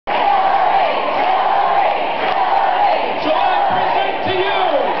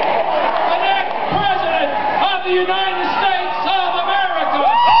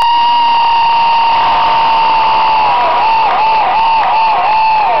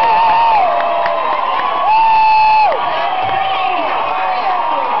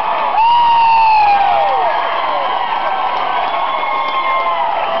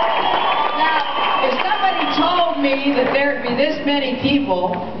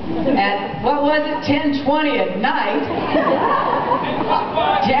people at, what was it, 10:20 at night.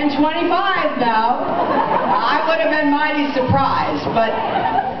 10:25 now. I would have been mighty surprised, but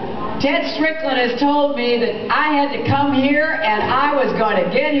Ted Strickland has told me that I had to come here and I was going to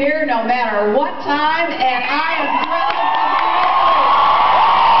get here no matter what time, and I am thrilled to be here.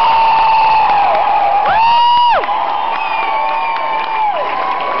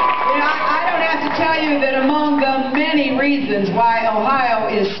 I don't have to tell you that among the many reasons why Ohio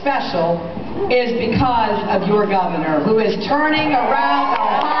is special is because of your governor, who is turning around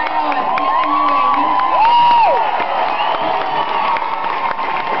Ohio and giving you a new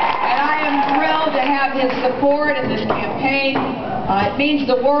and I am thrilled to have his support in this campaign. It means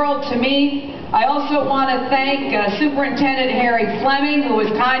the world to me. I also want to thank Superintendent Harry Fleming, who was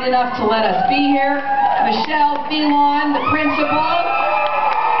kind enough to let us be here, Michelle Phelon, the principal,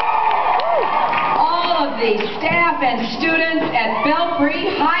 all of the staff and students at Belpre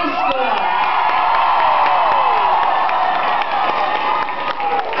High School.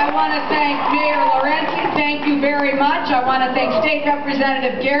 I want to thank Mayor Lorenzi, thank you very much. I want to thank State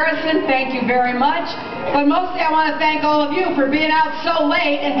Representative Garrison, thank you very much. But mostly I want to thank all of you for being out so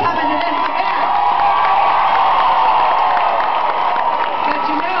late and coming to this event. But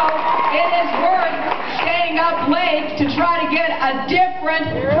you know, it is worth staying up late to try to get a different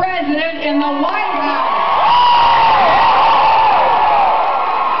president in the White House.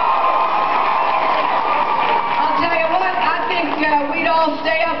 We'd all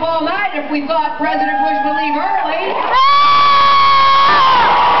stay up all night if we thought President Bush would leave early. Well,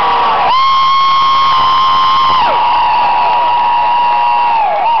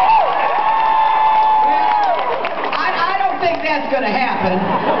 I don't think that's going to happen.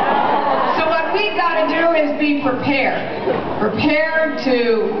 So what we've got to do is be prepared. Prepared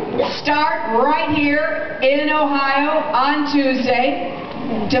to start right here in Ohio on Tuesday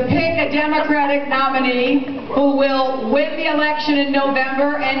to pick a Democratic nominee who will win the election in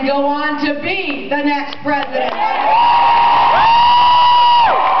November and go on to be the next president.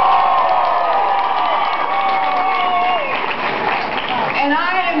 And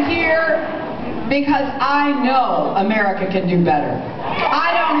I am here because I know America can do better.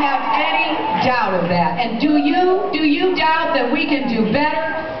 I don't have any doubt of that. And do you doubt that we can do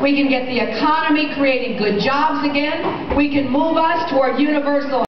better? We can get the economy creating good jobs again. We can move us toward universal